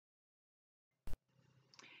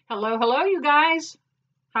Hello, hello, you guys.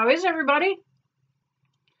 How is everybody?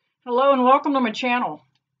 Hello and welcome to my channel.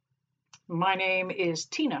 My name is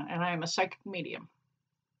Tina and I am a psychic medium.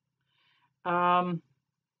 I'm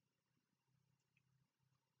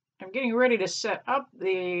getting ready to set up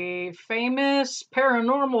the famous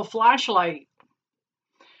Paranormal Flashlight.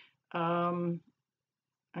 I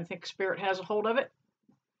think Spirit has a hold of it.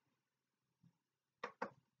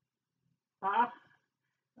 I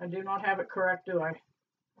do not have it correct, do I?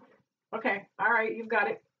 Okay, all right, you've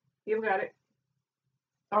got it. You've got it.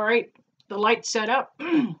 All right, the light's set up.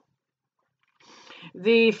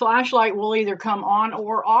 The flashlight will either come on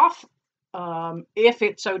or off if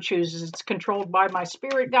it so chooses. It's controlled by my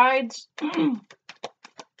spirit guides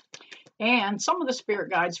and some of the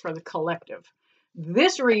spirit guides for the collective.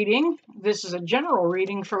 This is a general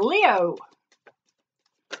reading for Leo.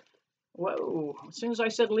 Whoa, as soon as I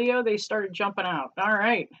said Leo, they started jumping out. All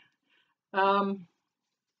right.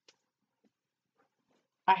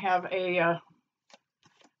 I have a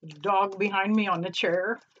dog behind me on the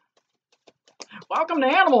chair. Welcome to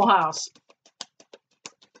Animal House.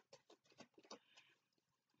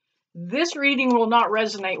 This reading will not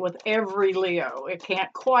resonate with every Leo. It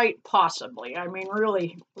can't quite possibly. I mean,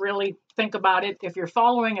 really think about it. If you're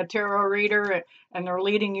following a tarot reader and they're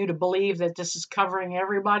leading you to believe that this is covering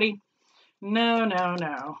everybody, no.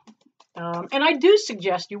 And I do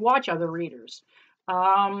suggest you watch other readers.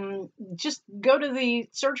 Just go to the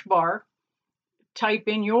search bar, type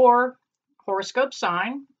in your horoscope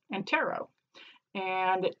sign and tarot,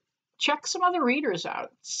 and check some other readers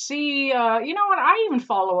out. See, you know what? I even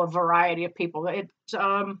follow a variety of people.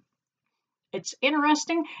 It's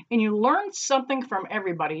interesting, and you learn something from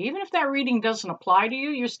everybody. Even if that reading doesn't apply to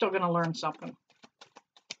you, you're still going to learn something.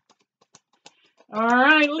 All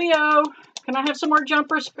right, Leo, can I have some more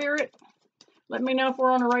jumper, Spirit? Let me know if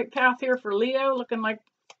we're on the right path here for Leo. Looking like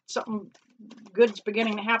something good's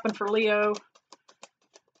beginning to happen for Leo.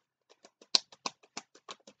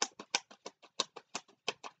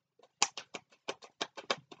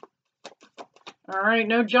 All right,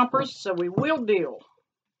 no jumpers, so we will deal.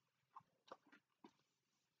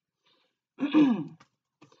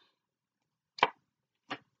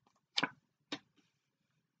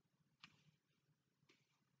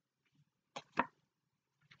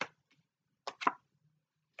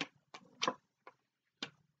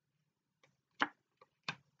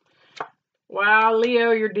 Wow,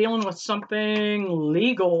 Leo, you're dealing with something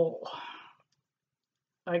legal.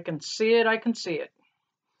 I can see it. I can see it.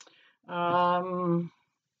 Or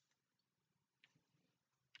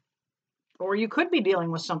you could be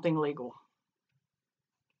dealing with something legal.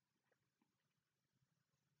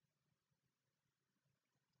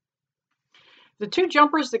 The two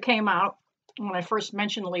jumpers that came out when I first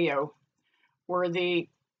mentioned Leo were the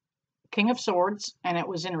King of Swords, and it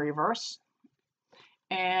was in reverse,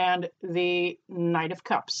 and the Knight of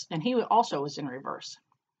Cups, and he also was in reverse.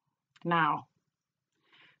 Now,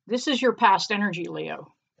 this is your past energy,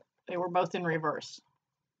 Leo. They were both in reverse.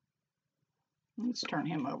 Let's turn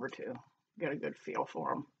him over too. Get a good feel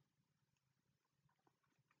for him.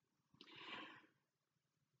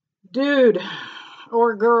 Dude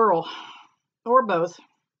or girl or both,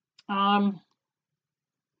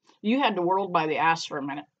 you had the world by the ass for a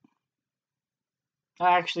minute.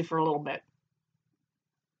 Actually, for a little bit.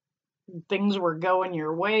 Things were going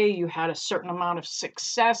your way. You had a certain amount of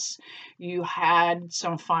success. You had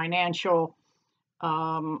some financial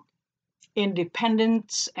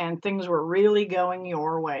independence, and things were really going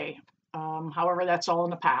your way. However, that's all in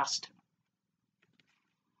the past.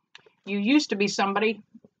 You used to be somebody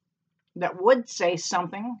that would say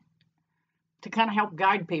something to kind of help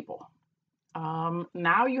guide people.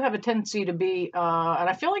 Now you have a tendency to be, and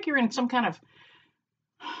I feel like you're in some kind of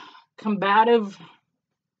combative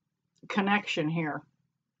connection here.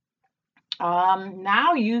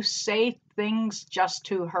 Now you say things just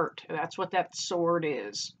to hurt. That's what that sword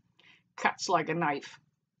is. Cuts like a knife.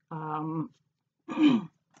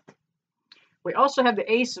 We also have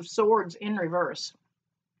the Ace of Swords in reverse.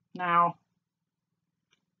 Now,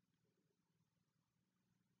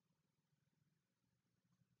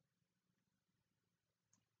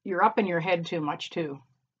 you're up in your head too much too.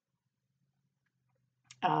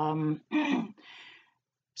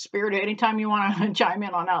 Spirit, anytime you want to chime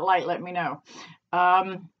in on that light, let me know.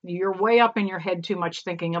 You're way up in your head too much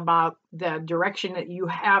thinking about the direction that you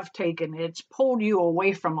have taken. It's pulled you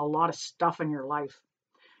away from a lot of stuff in your life.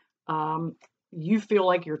 You feel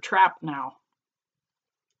like you're trapped now.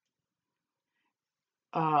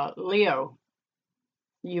 Leo,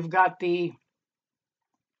 you've got the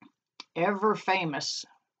ever famous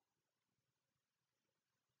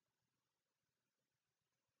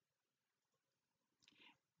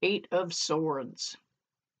Eight of Swords.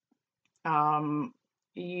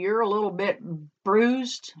 You're a little bit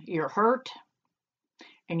bruised, you're hurt,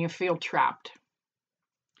 and you feel trapped.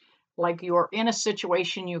 Like you're in a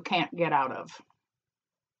situation you can't get out of.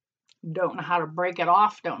 Don't know how to break it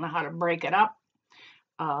off, don't know how to break it up.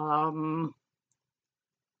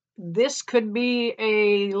 This could be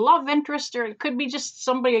a love interest, or it could be just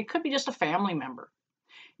somebody, it could be just a family member.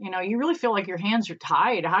 You know, you really feel like your hands are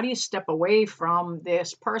tied. How do you step away from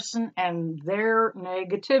this person and their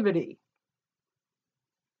negativity?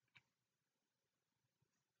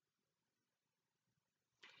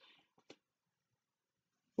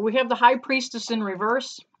 We have the High Priestess in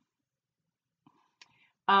reverse.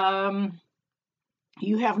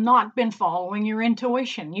 You have not been following your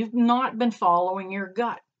intuition. You've not been following your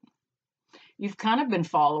gut. You've kind of been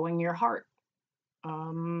following your heart.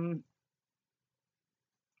 Not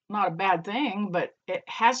a bad thing, but it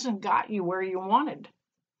hasn't got you where you wanted.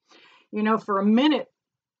 You know, for a minute,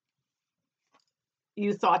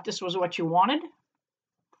 you thought this was what you wanted.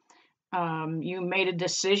 You made a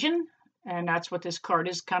decision, and that's what this card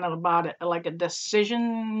is kind of about, like a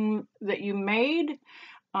decision that you made.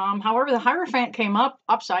 However, the Hierophant came up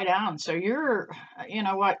upside down. So you're, you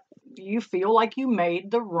know what, you feel like you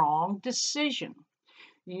made the wrong decision.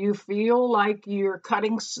 You feel like you are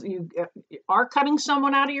cutting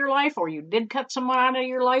someone out of your life, or you did cut someone out of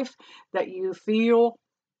your life that you feel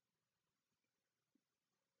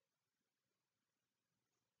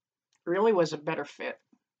really was a better fit.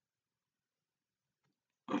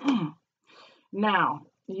 Now,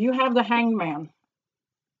 you have the Hangman.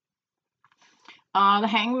 The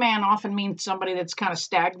Hangman often means somebody that's kind of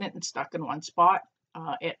stagnant and stuck in one spot.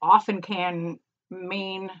 It often can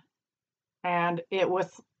mean, and it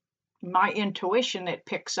with my intuition, it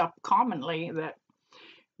picks up commonly that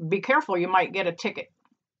be careful, you might get a ticket.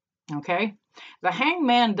 Okay? The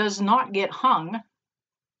Hangman does not get hung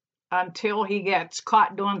until he gets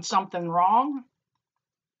caught doing something wrong,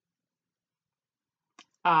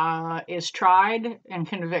 is tried and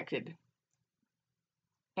convicted.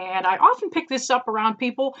 And I often pick this up around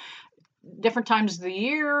people different times of the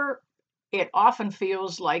year. It often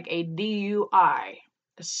feels like a DUI.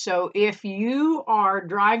 So if you are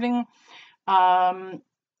driving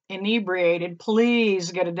inebriated,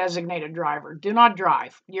 please get a designated driver. Do not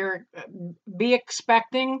drive. Be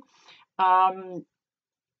expecting a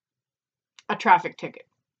traffic ticket.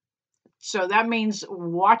 So that means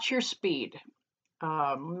watch your speed.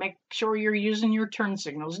 Make sure you're using your turn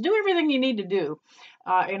signals. Do everything you need to do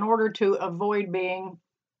in order to avoid being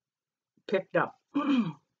picked up.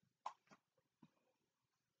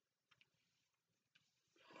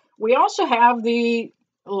 We also have the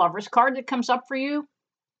Lover's card that comes up for you.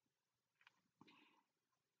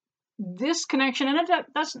 This connection, and it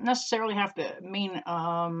doesn't necessarily have to mean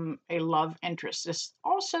a love interest. This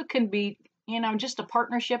also can be, you know, just a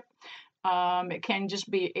partnership. It can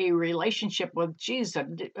just be a relationship with, geez, a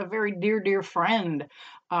very dear friend.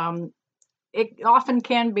 It often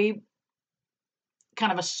can be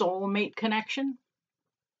kind of a soulmate connection.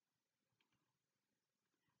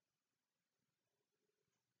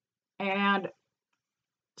 And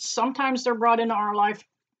sometimes they're brought into our life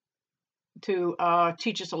to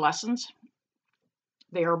teach us lessons.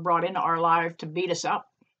 They are brought into our life to beat us up,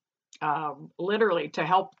 literally to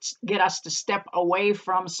help get us to step away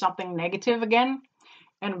from something negative again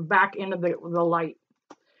and back into the light.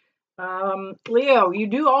 Leo, you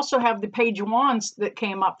do also have the Page of Wands that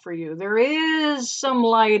came up for you. There is some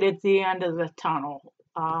light at the end of the tunnel.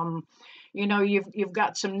 You know, you've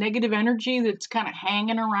got some negative energy that's kind of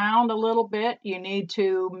hanging around a little bit. You need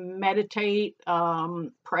to meditate,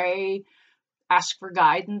 pray, ask for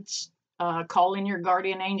guidance, call in your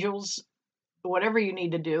guardian angels, whatever you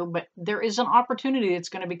need to do. But there is an opportunity that's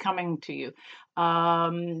going to be coming to you.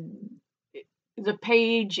 The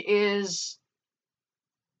page is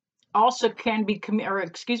also can be,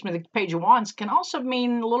 the Page of Wands can also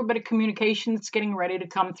mean a little bit of communication that's getting ready to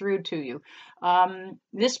come through to you.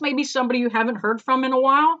 This may be somebody you haven't heard from in a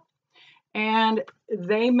while, and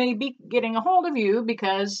they may be getting a hold of you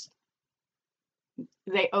because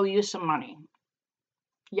they owe you some money.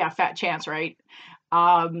 Yeah, fat chance, right?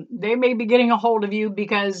 They may be getting a hold of you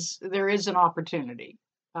because there is an opportunity.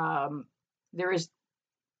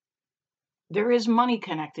 There is money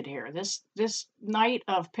connected here. This Knight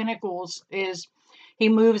of Pentacles is, he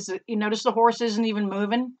moves. You notice the horse isn't even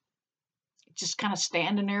moving. Just kind of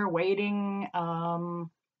standing there waiting,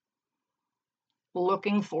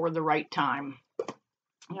 looking for the right time.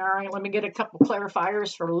 All right, let me get a couple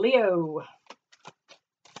clarifiers for Leo.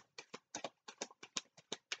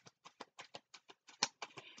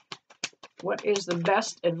 What is the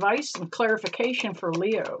best advice and clarification for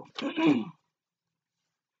Leo?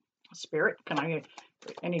 Spirit,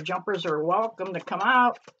 any jumpers are welcome to come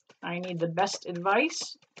out. I need the best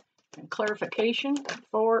advice and clarification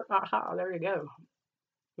for, aha, there you go.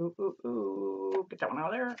 Ooh, ooh, ooh, get that one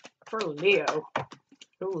out of there for Leo.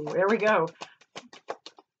 Ooh, there we go.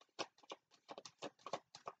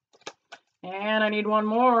 And I need one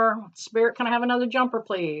more. Spirit, can I have another jumper,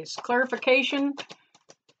 please? Clarification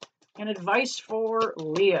and advice for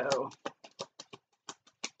Leo.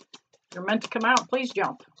 You're meant to come out. Please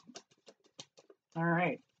jump. All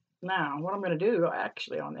right. Now, what I'm going to do,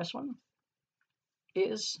 actually, on this one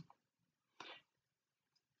is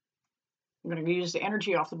I'm going to use the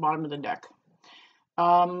energy off the bottom of the deck.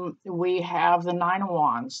 We have the Nine of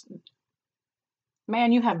Wands.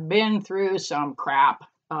 Man, you have been through some crap.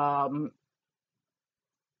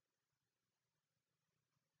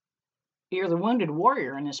 You're the wounded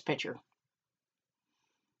warrior in this picture.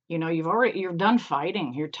 You know, you're done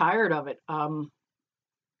fighting. You're tired of it.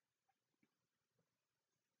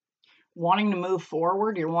 Wanting to move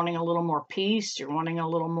forward. You're wanting a little more peace. You're wanting a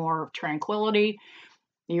little more tranquility.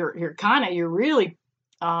 You're really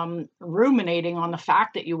ruminating on the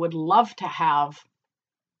fact that you would love to have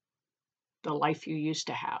the life you used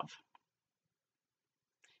to have.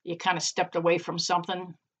 You kind of stepped away from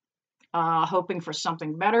something, hoping for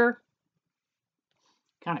something better.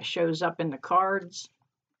 Kind of shows up in the cards.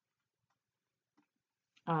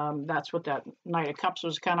 That's what that Knight of Cups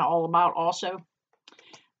was kind of all about also.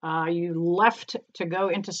 You left to go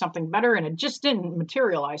into something better and it just didn't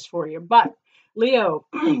materialize for you. But Leo,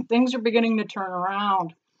 things are beginning to turn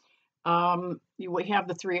around. We have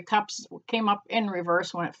the Three of Cups. Came up in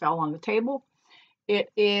reverse when it fell on the table. It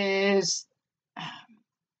is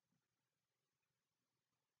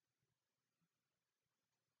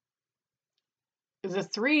the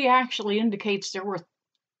three actually indicates there were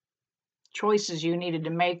choices you needed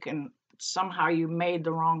to make and somehow you made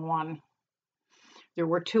the wrong one. There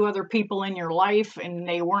were two other people in your life and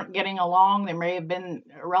they weren't getting along. They may have been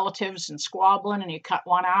relatives and squabbling and you cut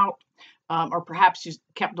one out, or perhaps you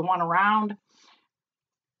kept the one around,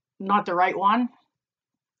 not the right one.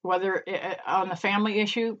 Whether on the family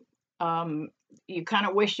issue, you kind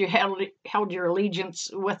of wish you held your allegiance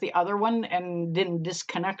with the other one and didn't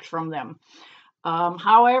disconnect from them.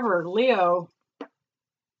 However, Leo,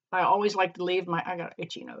 I always like to leave I got an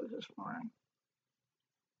itchy nose this morning.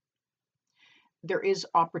 There is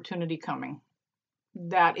opportunity coming.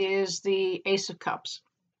 That is the Ace of Cups.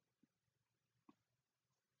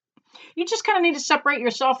 You just kind of need to separate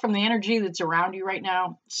yourself from the energy that's around you right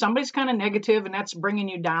now. Somebody's kind of negative and that's bringing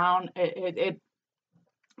you down.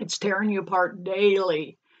 It's tearing you apart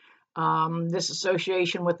daily. This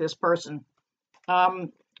association with this person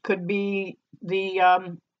could be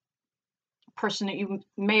the person that you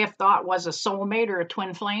may have thought was a soulmate or a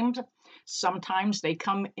twin flame. Sometimes they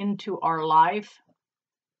come into our life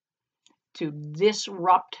to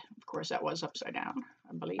disrupt. Of course, that was upside down,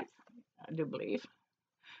 I do believe.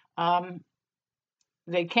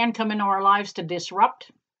 They can come into our lives to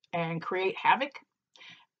disrupt and create havoc.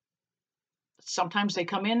 Sometimes they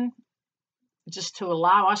come in just to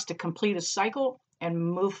allow us to complete a cycle and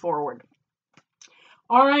move forward.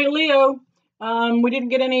 All right, Leo. We didn't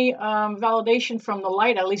get any validation from the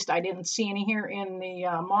light. At least I didn't see any here in the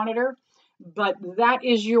monitor. But that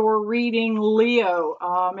is your reading, Leo.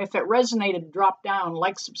 If it resonated, drop down,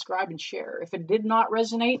 like, subscribe, and share. If it did not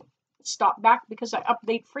resonate, stop back because I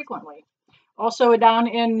update frequently. Also, down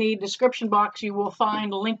in the description box, you will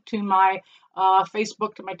find a link to my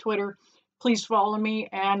Facebook, to my Twitter. Please follow me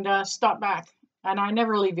and stop back. And I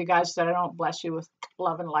never leave you guys that I don't bless you with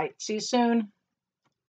love and light. See you soon.